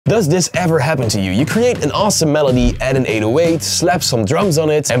Does this ever happen to you? You create an awesome melody, add an 808, slap some drums on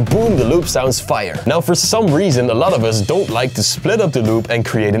it, and boom, the loop sounds fire. Now for some reason, a lot of us don't like to split up the loop and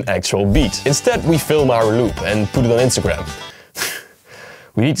create an actual beat. Instead, we film our loop and put it on Instagram.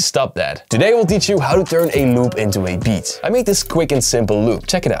 We need to stop that. Today I will teach you how to turn a loop into a beat. I made this quick and simple loop.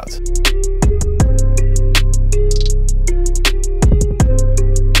 Check it out.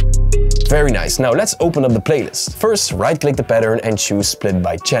 Very nice. Now let's open up the playlist. First, right-click the pattern and choose Split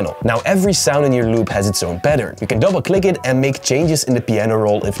by Channel. Now every sound in your loop has its own pattern. You can double-click it and make changes in the piano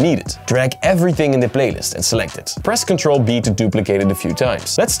roll if needed. Drag everything in the playlist and select it. Press Ctrl-B to duplicate it a few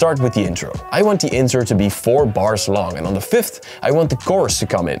times. Let's start with the intro. I want the intro to be 4 bars long, and on the 5th, I want the chorus to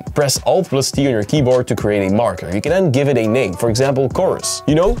come in. Press Alt+T on your keyboard to create a marker. You can then give it a name, for example, chorus.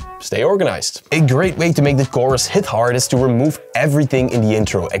 You know, stay organized. A great way to make the chorus hit hard is to remove everything in the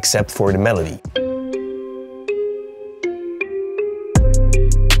intro except for the melody.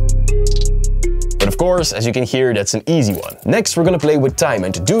 But of course, as you can hear, that's an easy one. Next, we're gonna play with time,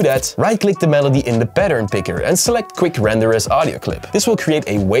 and to do that, right-click the melody in the pattern picker and select Quick Render as Audio Clip. This will create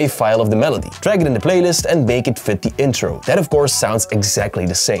a WAV file of the melody. Drag it in the playlist and make it fit the intro. That of course sounds exactly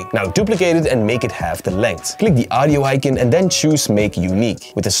the same. Now duplicate it and make it half the length. Click the audio icon and then choose Make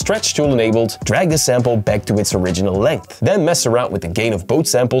Unique. With the stretch tool enabled, drag the sample back to its original length. Then mess around with the gain of both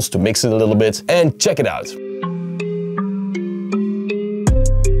samples to mix it a little bit and check it out.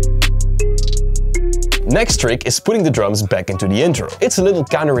 Next trick is putting the drums back into the intro. It's a little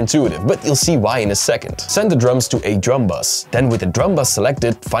counterintuitive, but you'll see why in a second. Send the drums to a drum bus. Then with the drum bus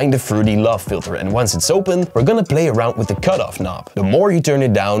selected, find the Fruity Love filter, and once it's open, we're gonna play around with the cutoff knob. The more you turn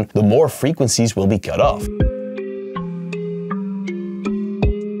it down, the more frequencies will be cut off.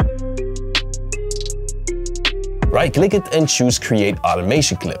 Right-click it and choose Create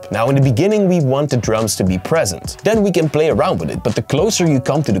Automation Clip. Now in the beginning we want the drums to be present. Then we can play around with it, but the closer you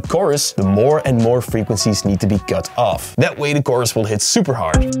come to the chorus, the more and more frequencies need to be cut off. That way the chorus will hit super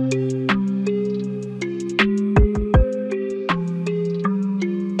hard.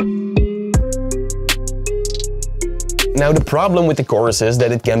 Now the problem with the chorus is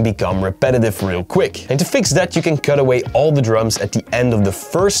that it can become repetitive real quick. And to fix that, you can cut away all the drums at the end of the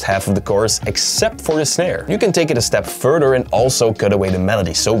first half of the chorus except for the snare. You can take it a step further and also cut away the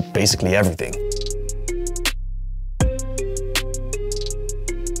melody, so basically everything.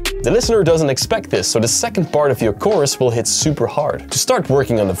 The listener doesn't expect this, so the second part of your chorus will hit super hard. To start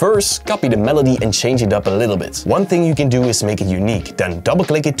working on the verse, copy the melody and change it up a little bit. One thing you can do is make it unique, then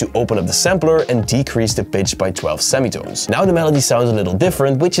double-click it to open up the sampler and decrease the pitch by 12 semitones. Now the melody sounds a little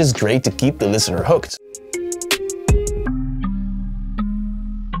different, which is great to keep the listener hooked.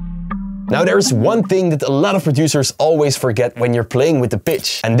 Now there is one thing that a lot of producers always forget when you're playing with the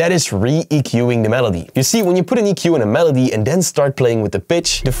pitch, and that is re-EQing the melody. You see, when you put an EQ in a melody and then start playing with the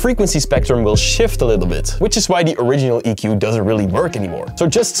pitch, the frequency spectrum will shift a little bit, which is why the original EQ doesn't really work anymore. So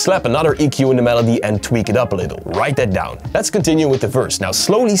just slap another EQ in the melody and tweak it up a little. Write that down. Let's continue with the verse. Now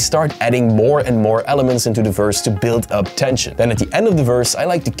slowly start adding more and more elements into the verse to build up tension. Then at the end of the verse, I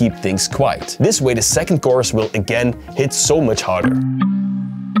like to keep things quiet. This way the second chorus will again hit so much harder.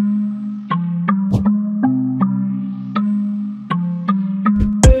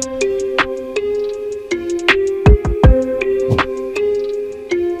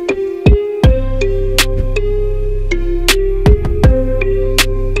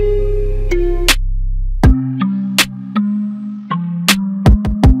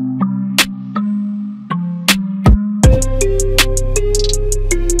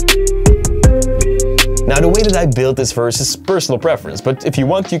 Now the way that I built this verse is personal preference, but if you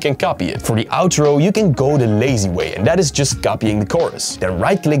want you can copy it. For the outro you can go the lazy way, and that is just copying the chorus. Then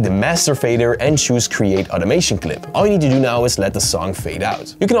right-click the master fader and choose Create Automation Clip. All you need to do now is let the song fade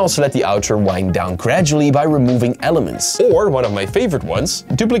out. You can also let the outro wind down gradually by removing elements. Or, one of my favorite ones,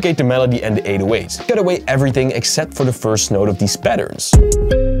 duplicate the melody and the 808. Cut away everything except for the first note of these patterns.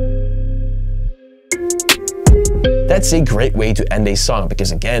 That's a great way to end a song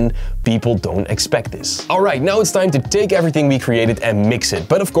because again, people don't expect this. Alright, now it's time to take everything we created and mix it.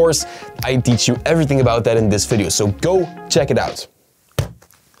 But of course, I teach you everything about that in this video, so go check it out.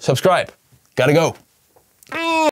 Subscribe. Gotta go.